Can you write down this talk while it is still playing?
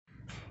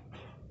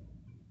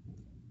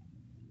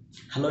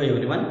Hello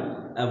everyone,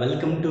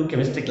 welcome to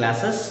chemistry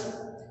classes.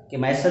 Okay,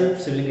 myself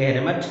Shivalingayya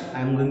Hiremath. I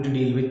am going to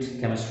deal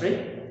with chemistry.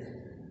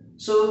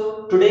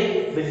 So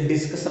today we'll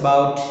discuss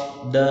about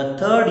the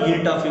third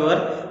unit of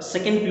your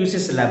second PUC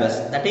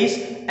syllabus, that is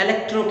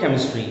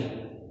electrochemistry.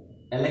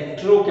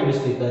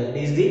 Electrochemistry, that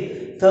is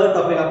the third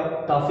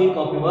topic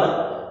of your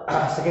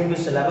second PUC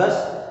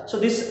syllabus. So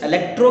this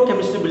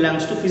electrochemistry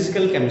belongs to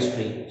physical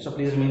chemistry. So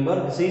please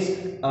remember, this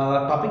is a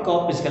topic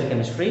of physical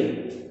chemistry.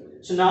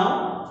 So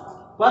now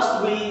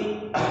first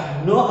we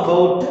know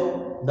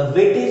about the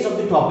weightage of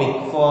the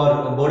topic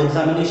for board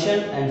examination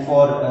and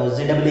for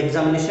ZEE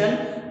examination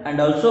and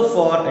also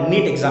for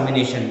NEET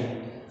examination.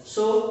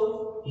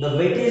 So the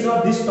weightage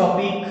of this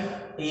topic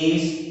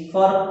is,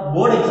 for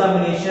board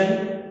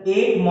examination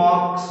 8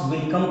 marks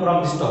will come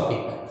from this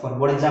topic. For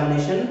board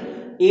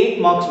examination 8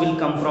 marks will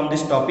come from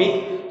this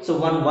topic. So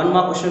one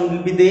mark question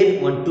will be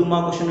there, one 2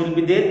 mark question will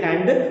be there,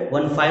 and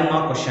one 5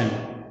 mark question.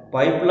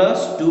 5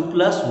 plus 2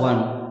 plus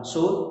 1.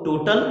 So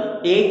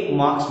total 8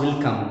 marks will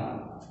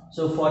come.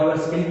 So for your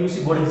second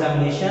PUC board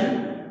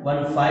examination,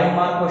 one 5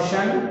 mark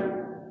question,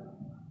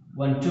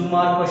 one 2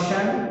 mark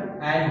question,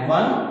 and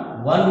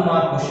one 1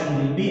 mark question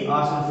will be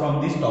asked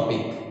from this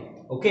topic.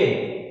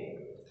 Okay.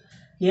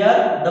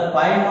 Here the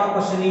 5 mark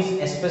question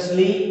is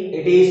especially,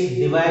 it is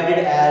divided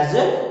as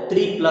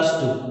 3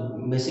 plus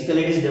 2.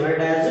 Basically it is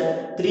divided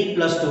as 3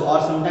 plus 2, or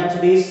sometimes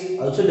it is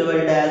also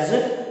divided as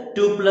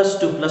 2 plus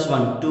 2 plus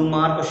 1. 2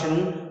 mark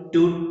question,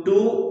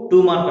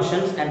 2 mark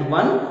questions, and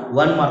 1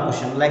 mark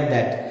question, like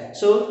that.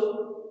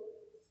 So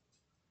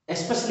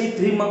especially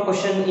 3 mark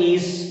question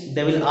is,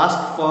 they will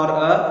ask for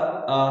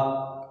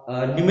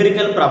a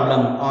numerical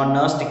problem on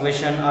Nernst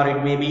equation, or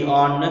it may be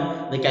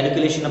on the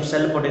calculation of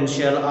cell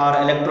potential or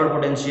electrode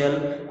potential,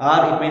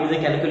 or it may be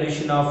the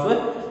calculation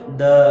of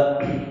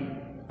the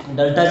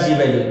delta G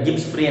value,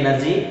 Gibbs free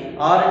energy,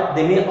 or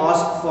they may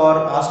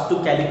ask to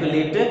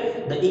calculate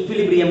the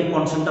equilibrium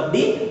constant of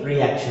the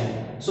reaction.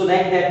 So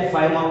like that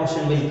 5 mark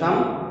question will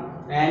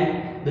come,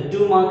 and the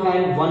 2 mark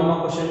and 1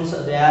 mark questions,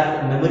 they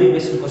are memory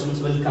based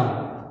questions will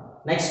come.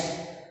 Next,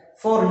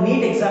 for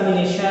NEET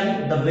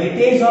examination, the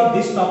weightage of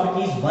this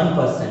topic is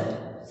 1%.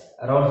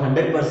 Around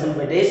 100%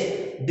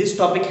 weightage. This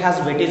topic has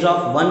weightage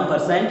of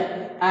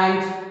 1%,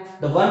 and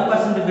the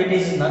 1% weightage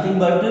is nothing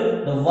but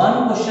the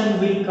one question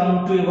will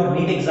come to your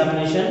NEET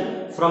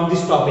examination from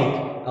this topic.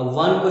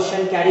 One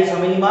question carries how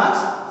many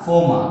marks?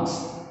 4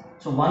 marks.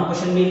 So one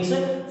question means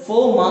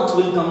 4 marks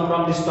will come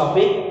from this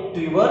topic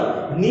to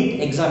your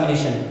NEET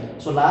examination.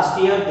 So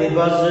last year there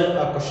was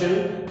a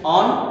question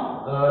on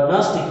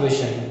Nernst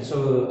equation.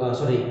 So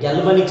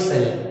galvanic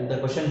cell. The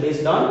question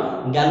based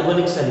on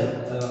galvanic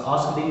cell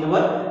asked in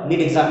our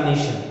NEET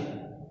examination.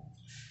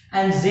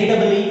 And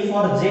ZEE,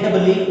 for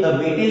ZEE, the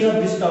weightage of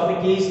this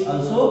topic is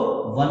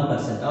also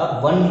 1%,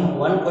 or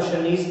one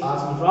question is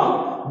asked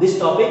from this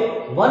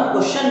topic. One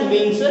question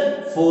means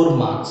 4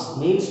 marks,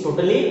 means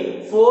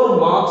totally 4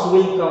 marks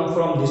will come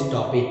from this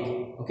topic.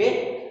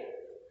 Okay.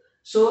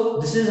 So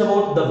this is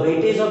about the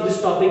weightage of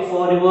this topic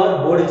for your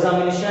board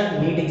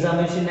examination, NEET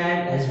examination,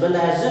 and as well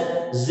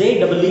as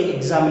ZEE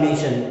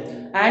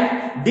examination.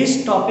 And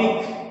this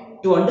topic,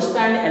 to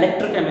understand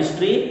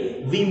electrochemistry,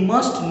 we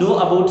must know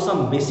about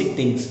some basic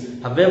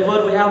things.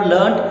 However, we have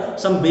learned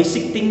some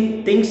basic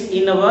things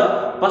in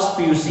our first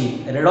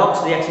PUC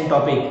redox reaction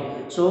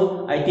topic.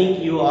 So I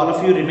think all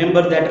of you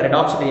remember that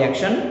redox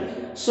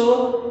reaction.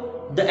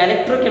 So the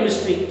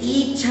electrochemistry,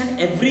 each and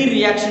every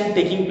reaction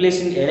taking place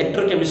in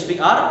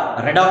electrochemistry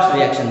are redox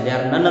reaction. They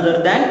are none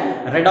other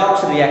than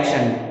redox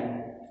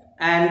reaction.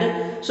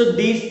 And so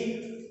these,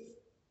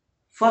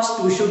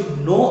 first we should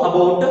know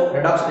about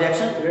redox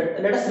reaction.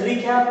 Let us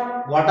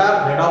recap what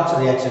are redox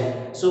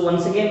reaction. So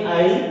once again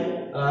I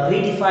will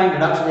redefine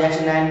redox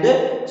reaction,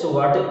 and so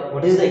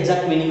what is the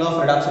exact meaning of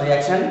redox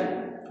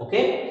reaction.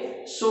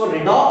 Okay, so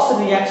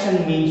redox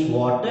reaction means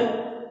what?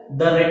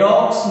 The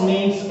redox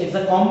means it's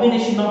a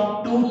combination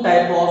of 2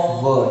 type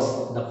of words.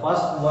 The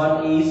first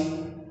one is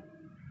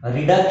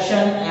reduction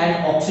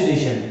and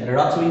oxidation.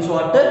 Redox means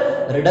what?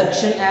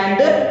 Reduction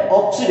and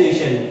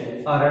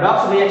oxidation. A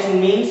redox reaction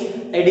means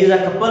it is a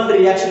coupled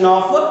reaction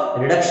of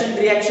reduction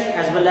reaction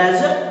as well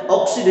as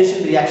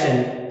oxidation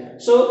reaction.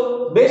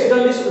 So based on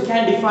this we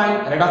can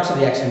define redox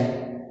reaction.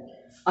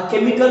 A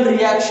chemical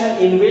reaction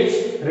in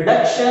which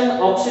reduction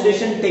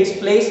oxidation takes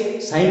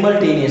place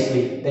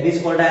simultaneously, that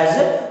is called as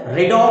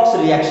redox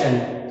reaction.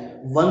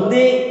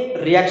 ಒಂದೇ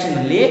reaction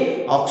ಅಲ್ಲಿ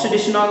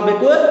oxidation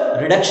ಆಗಬೇಕು,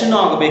 reduction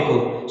ಆಗಬೇಕು.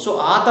 So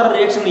ಆ ತರ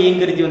reaction ಏನ್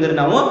ಕರಿತೀವಿ ಅಂದ್ರೆ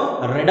ನಾವು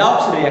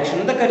ರೆಡಾಕ್ಸ್ ರಿಯಾಕ್ಷನ್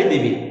ಅಂತ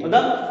ಕರಿತೀವಿ,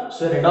 ಹೌದಾ?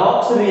 So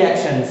redox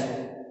reactions,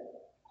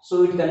 so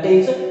it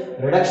contains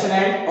reduction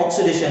and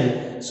oxidation.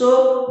 So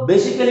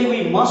basically we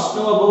must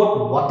know about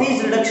what is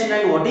reduction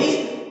and what is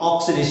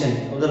oxidation,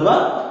 ಹೌದಲ್ವಾ?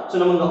 ಸೊ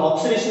ನಮಗೆ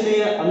ಆಕ್ಸಿಡೇಷನ್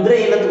ಅಂದ್ರೆ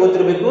ಏನಂತ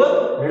ಗೊತ್ತಿರಬೇಕು,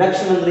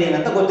 ರಿಡಕ್ಷನ್ ಅಂದ್ರೆ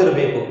ಏನಂತ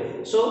ಗೊತ್ತಿರಬೇಕು.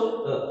 So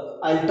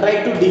I'll try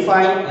to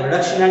define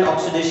reduction and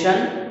oxidation.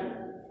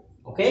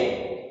 Okay,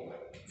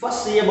 first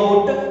see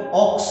about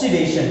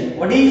oxidation.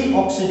 What is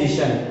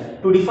oxidation?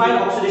 To define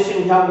oxidation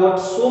we have got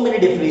so many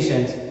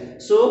definitions.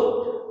 So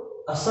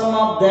Some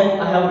of them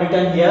I have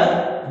written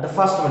here. The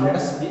first one, let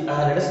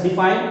us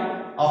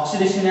define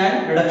oxidation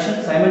and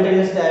reduction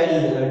simultaneously. I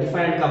will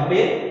define and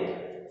compare.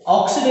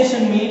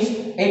 Oxidation means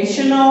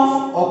addition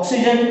of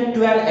oxygen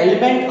to an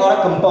element or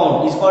a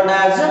compound is called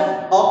as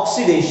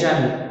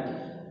oxidation.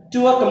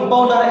 To a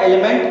compound or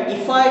element,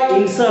 if I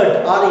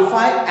insert or if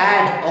I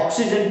add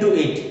oxygen to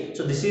it,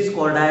 so this is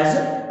called as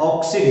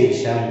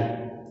oxidation.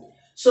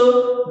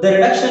 So the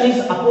reduction is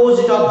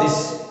opposite of this.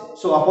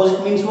 So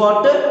opposite means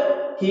what?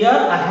 Here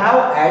I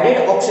have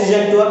added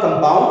oxygen to a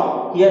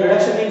compound. Here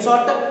reduction means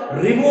what?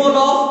 Removal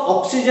of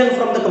oxygen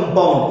from the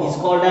compound is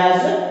called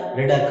as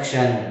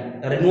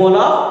reduction. Removal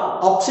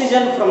of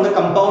oxygen from the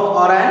compound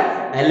or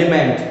an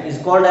element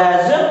is called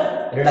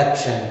as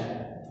reduction.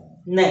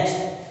 Next,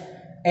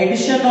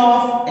 addition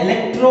of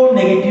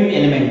electronegative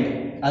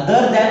element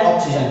other than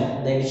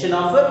oxygen. The addition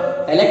of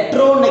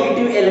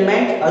electronegative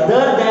element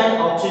other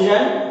than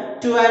oxygen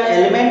to an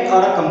element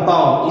or a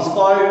compound is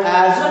called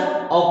as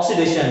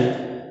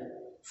oxidation.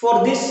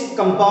 For this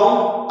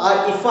compound,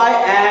 if I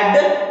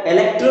add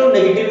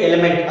electronegative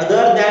element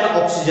other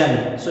than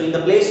oxygen, so in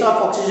the place of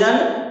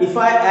oxygen, if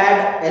I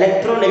add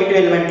electronegative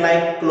element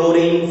like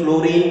chlorine,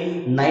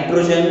 fluorine,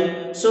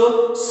 nitrogen,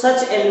 so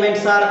such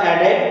elements are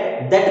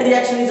added, that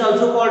reaction is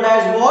also called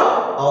as what?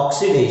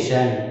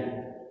 Oxidation.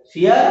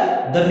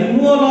 Here the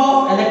removal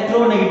of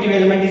electronegative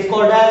element is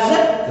called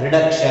as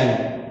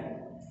reduction.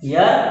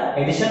 Here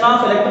addition of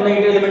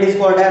electronegative element is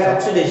called as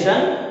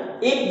oxidation.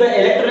 If the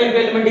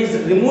electronegative element is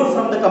removed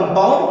from the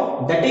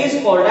compound, that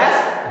is called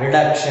as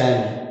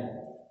reduction.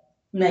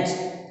 Next,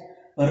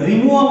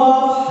 removal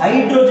of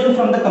hydrogen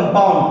from the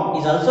compound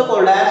is also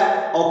called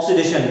as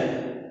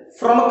oxidation.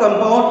 From a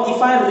compound,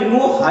 if I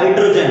remove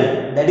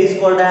hydrogen, that is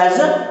called as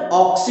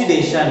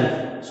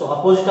oxidation. So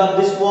opposite of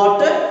this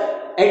what?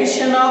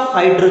 Addition of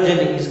hydrogen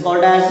is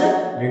called as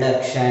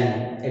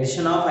reduction.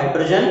 Addition of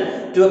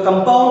hydrogen to a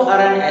compound or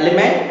an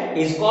element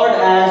is called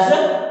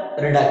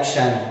as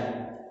reduction.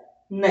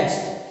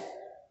 Next,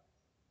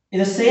 in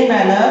the same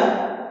manner,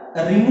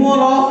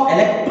 removal of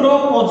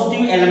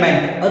electropositive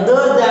element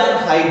other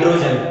than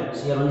hydrogen.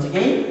 So here once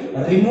again,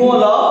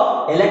 removal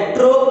of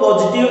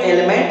electropositive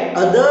element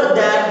other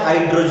than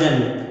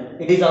hydrogen.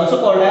 It is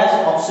also called as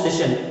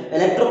oxidation.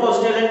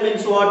 Electropositive element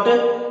means what?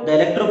 The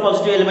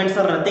electropositive elements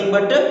are nothing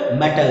but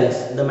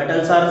metals. The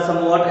metals are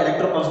somewhat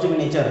electropositive in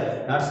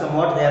nature, not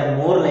somewhat, they are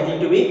more likely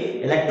to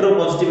be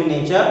electropositive in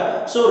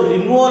nature. So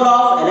removal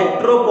of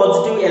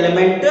electropositive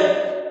element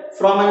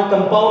from a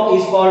compound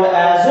is called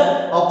as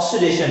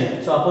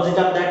oxidation. So opposite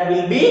of that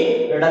will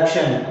be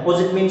reduction.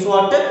 Opposite means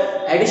what?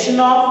 Addition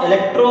of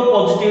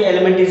electropositive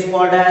element is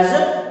called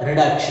as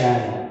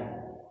reduction.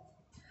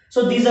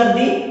 So these are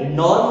the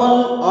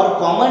normal or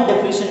common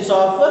definitions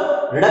of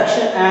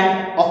reduction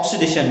and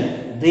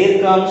oxidation.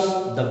 There comes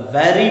the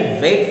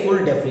very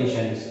weightful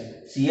definitions.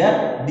 See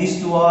here, these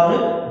two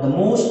are the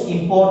most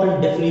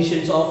important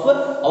definitions of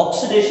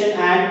oxidation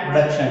and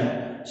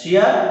reduction. See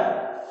here,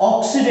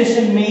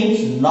 oxidation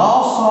means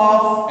loss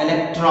of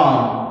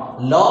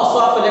electron. Loss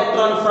of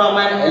electron from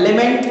an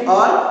element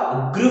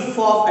or group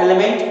of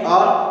element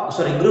or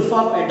group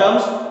of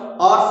atoms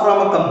or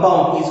from a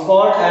compound is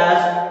called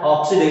as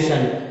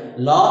oxidation.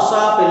 Loss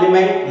of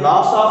element,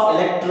 loss of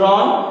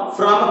electron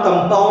from a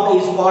compound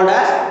is called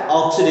as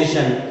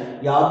oxidation.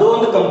 ಯಾವುದೋ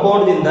ಒಂದು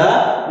compound ದಿಂದ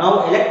ನಾವು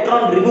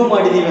electron remove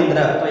ಮಾಡಿದೀವಿ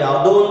ಅಂದ್ರೆ ಅಥವಾ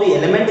ಯಾವುದೋ ಒಂದು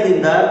element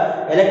ದಿಂದ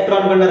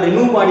ಎಲೆಕ್ಟ್ರಾನ್ ಗಳನ್ನ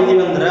ರಿಮೂವ್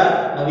ಮಾಡಿದೀವಿ ಅಂದ್ರೆ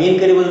ನಾವು ಏನು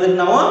ಕರೀಬಹುದು ಅದನ್ನ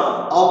ನಾವು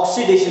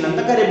ಆಕ್ಸಿಡೇಷನ್ ಅಂತ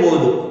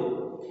ಕರೀಬಹುದು.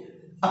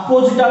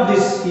 Opposite of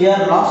this, here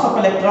loss of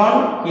electron,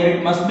 here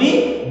it must be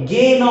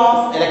gain of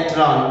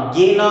electron.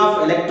 Gain of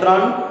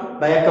electron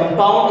by a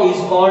compound is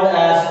called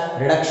as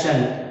reduction.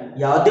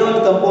 ಯಾವುದೇ ಒಂದು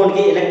ಕಂಪೌಂಡ್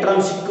ಗೆ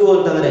ಎಲೆಕ್ಟ್ರಾನ್ ಸಿಕ್ಕು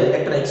ಅಂತಂದ್ರೆ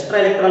ಎಕ್ಸ್ಟ್ರಾ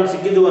ಎಲೆಕ್ಟ್ರಾನ್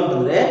ಸಿಕ್ಕಿದ್ದು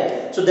ಅಂತಂದ್ರೆ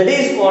so that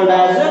is called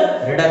as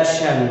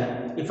reduction.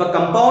 If a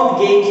compound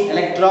gains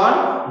electron,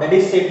 that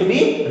is said to be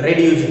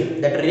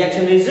reduced. That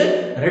reaction is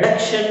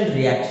reduction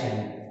reaction.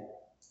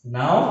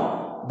 Now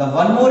the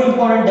one more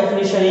important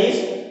definition is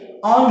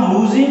on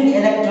losing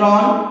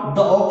electron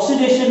the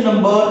oxidation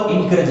number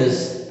increases.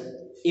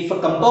 If a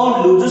compound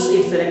loses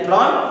its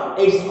electron,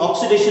 its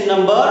oxidation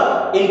number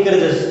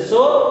increases. So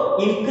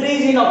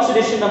increase in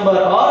oxidation number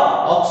or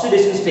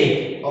oxidation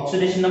state.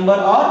 Oxidation number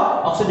or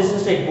oxidation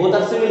state both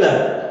are similar.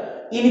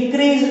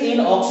 Increase in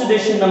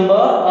oxidation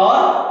number or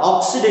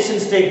oxidation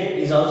state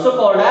is also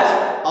called as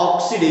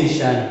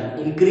oxidation.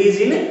 Increase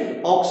in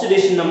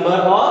oxidation number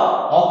or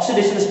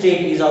oxidation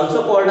state is also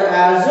called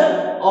as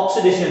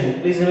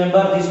oxidation. Please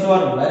remember these two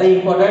are very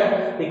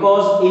important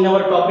because in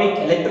our topic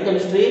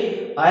electrochemistry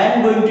I am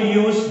going to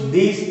use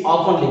these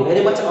oftenly,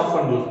 very much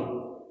oftenly.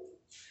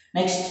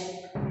 Next,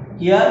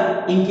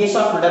 here in case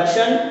of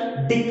reduction,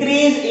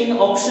 decrease in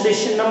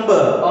oxidation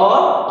number or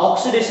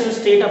oxidation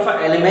state of an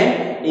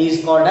element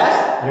is called as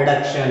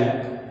reduction.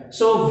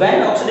 So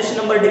when oxidation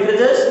number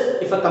decreases,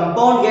 if a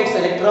compound gets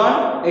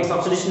electron, its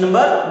oxidation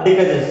number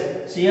decreases.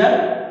 So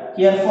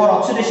here for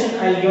oxidation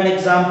I will give an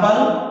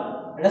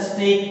example. Let us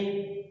take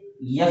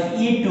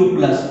Fe2+.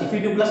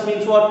 Fe2+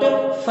 means what?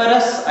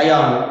 Ferrous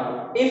ion.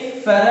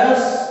 If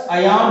ferrous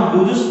ion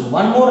loses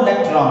one more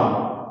electron,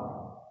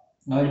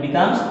 Now it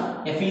becomes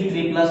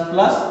Fe3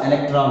 plus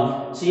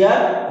electron. So here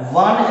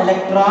one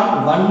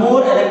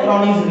more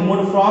electron is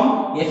removed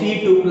from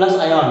Fe2 plus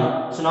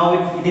ion. So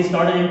now it is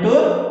converted into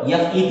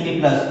Fe3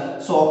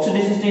 plus. So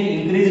oxidation state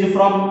increased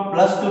from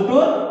 +2 to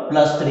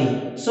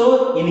 +3.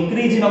 So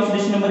increase in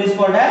oxidation number is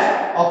called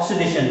as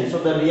oxidation. So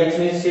the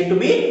reaction is said to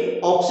be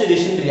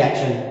oxidation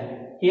reaction.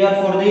 Here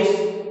for this,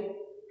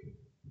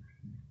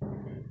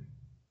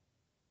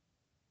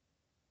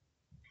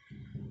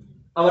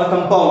 our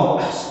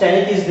compound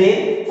stannic is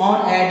there.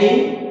 On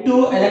adding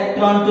 2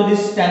 electron to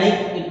this stannic,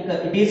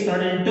 it is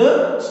converted into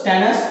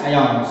stannous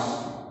ions.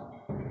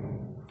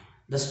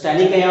 The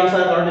stannic ions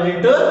are converted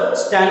into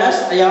stannous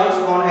ions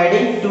on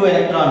adding 2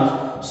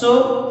 electrons.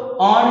 So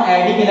on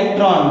adding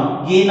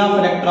electron, gain of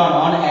electron,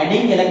 on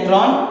adding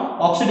electron,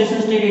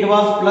 oxidation state it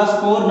was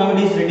 +4, now it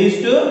is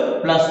reduced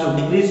to +2,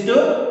 decreased to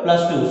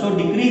 +2. So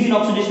decrease in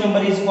oxidation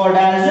number is called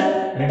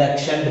as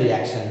reduction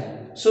reaction.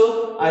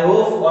 So I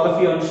hope all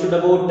of you understood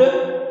about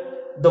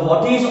the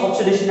what is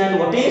oxidation and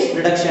what is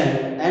reduction,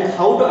 and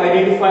how to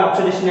identify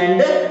oxidation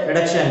and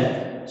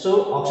reduction.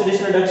 So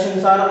oxidation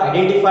reductions are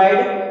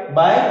identified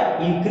by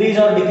increase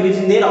or decrease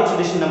in their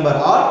oxidation number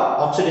or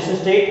oxidation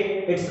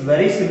state. It's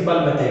very simple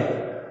method.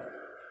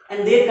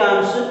 And there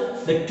comes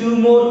the two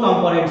more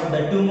components,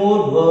 the two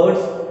more words,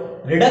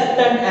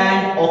 reductant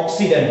and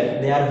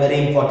oxidant. They are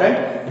very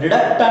important.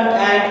 Reductant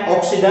and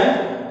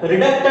oxidant.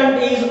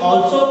 Reductant is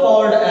also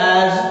called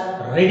as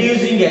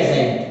reducing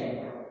agent.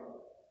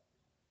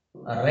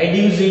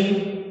 Reducing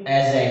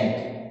agent.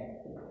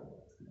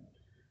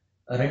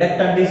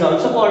 Reductant is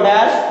also called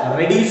as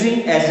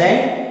reducing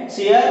agent.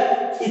 So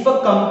here, if a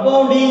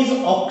compound is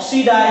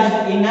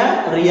oxidized in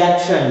a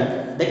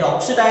reaction, that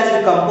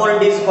oxidized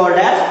component is called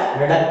as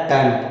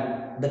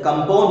reductant. The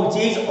compound which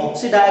is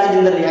oxidized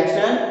in the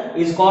reaction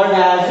is called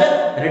as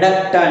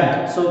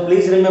reductant. So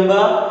please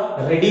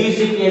remember,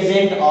 reducing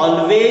agent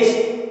always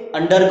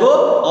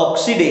undergo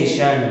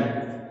oxidation.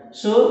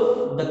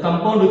 So the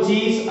compound which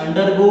is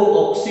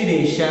undergo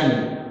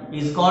oxidation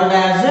is called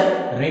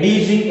as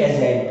reducing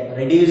agent.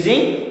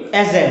 Reducing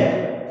agent.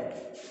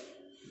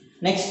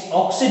 Next,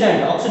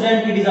 oxidant.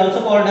 Oxidant, it is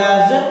also called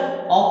as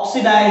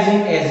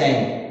oxidizing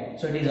agent.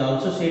 So it is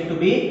also said to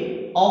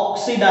be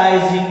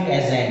oxidizing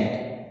agent.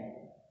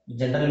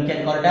 Generally, we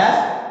can call it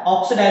as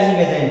oxidizing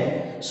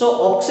agent.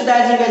 So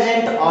oxidizing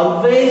agent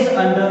always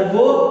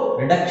undergo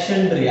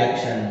reduction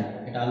reaction.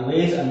 It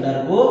always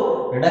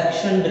undergo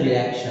reduction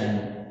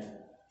reaction.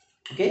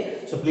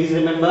 Okay, so please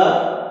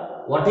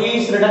remember, what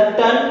is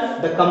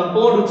reductant? The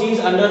compound which is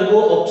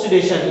undergo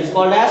oxidation is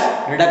called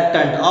as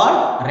reductant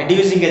or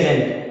reducing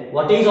agent.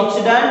 What is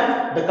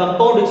oxidant? The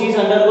compound which is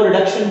undergo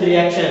reduction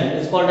reaction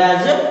is called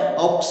as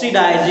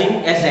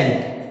oxidizing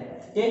agent.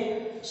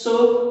 Okay,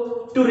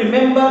 so to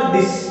remember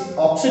this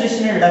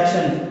oxidation and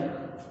reduction,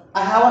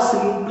 I have a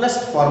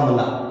simplest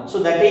formula. So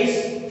that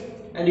is,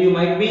 and you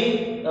might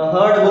be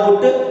heard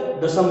about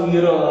the some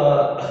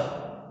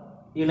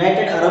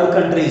United Arab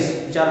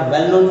countries which are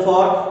well known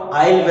for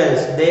oil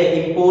wells.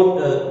 They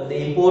import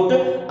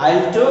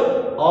oil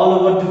to all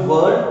over the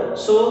world.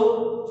 So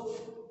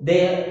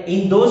they,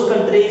 in those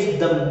countries,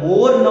 the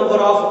more number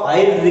of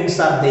oil rigs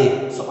are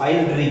there. So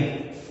oil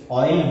rig,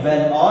 oil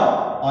well or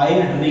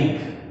oil rig.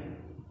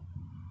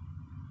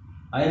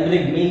 Oil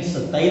rig means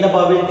ತೈಲ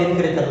ಬಾವಿ ಅಂತ ಏನು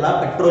ಕರೀತಾರಲ್ಲ,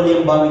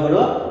 petroleum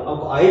ಬಾವಿಗಳು,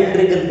 oil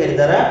rig ಅಂತ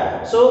ಕರೀತಾರೆ.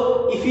 So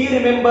if you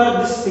remember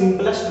this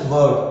simplest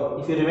word,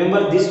 if you remember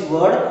this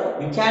word,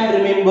 you can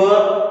remember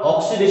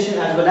oxidation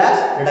as well as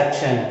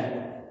reduction.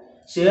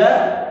 So here,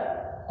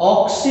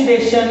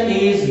 oxidation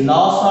is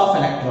loss of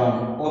electron.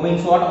 O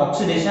means what?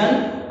 Oxidation.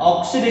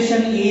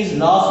 Oxidation is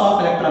loss of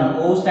electron.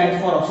 O stands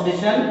for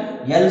oxidation,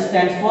 L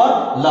stands for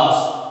loss.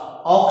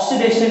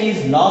 Oxidation is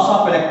loss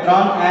of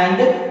electron and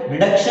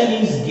reduction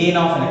is gain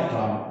of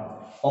electron.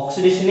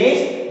 Oxidation is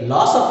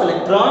loss of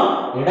electron,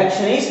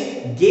 reduction is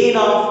gain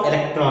of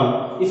electron.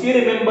 If you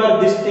remember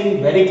this thing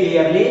very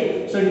clearly,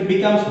 so it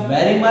becomes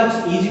very much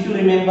easy to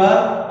remember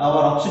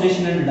our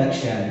oxidation and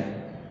reduction.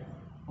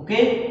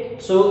 Okay,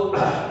 so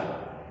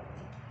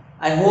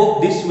I hope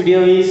this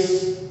video is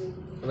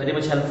very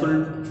much helpful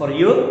for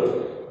you.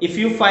 If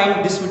you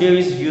find this video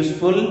is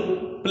useful,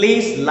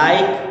 please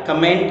like,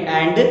 comment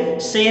and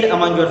share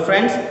among your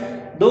friends.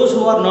 Those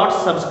who are not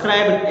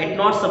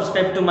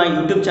subscribed to my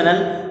YouTube channel,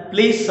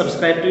 please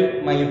subscribe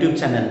to my YouTube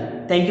channel.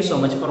 Thank you so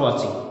much for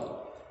watching.